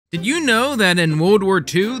Did you know that in World War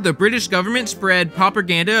II, the British government spread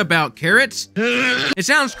propaganda about carrots? It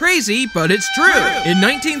sounds crazy, but it's true. In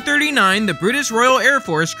 1939, the British Royal Air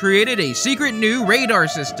Force created a secret new radar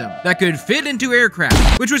system that could fit into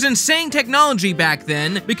aircraft, which was insane technology back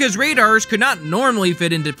then because radars could not normally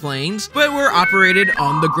fit into planes, but were operated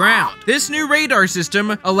on the ground. This new radar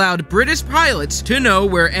system allowed British pilots to know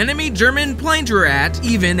where enemy German planes were at,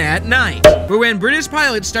 even at night. But when British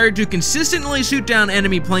pilots started to consistently shoot down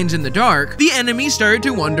enemy planes in the dark, the enemy started to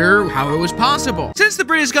wonder how it was possible. Since the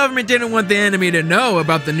British government didn't want the enemy to know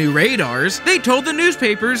about the new radars, they told the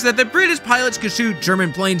newspapers that the British pilots could shoot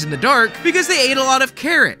German planes in the dark because they ate a lot of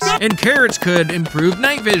carrots, and carrots could improve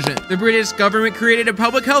night vision. The British government created a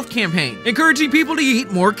public health campaign, encouraging people to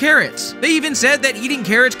eat more carrots. They even said that eating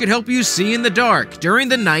carrots could help you see in the dark during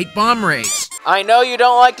the night bomb raids. I know you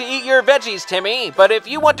don't like to eat your veggies, Timmy, but if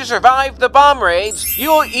you want to survive the bomb raids,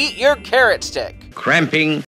 you'll eat your carrot stick. Cramping.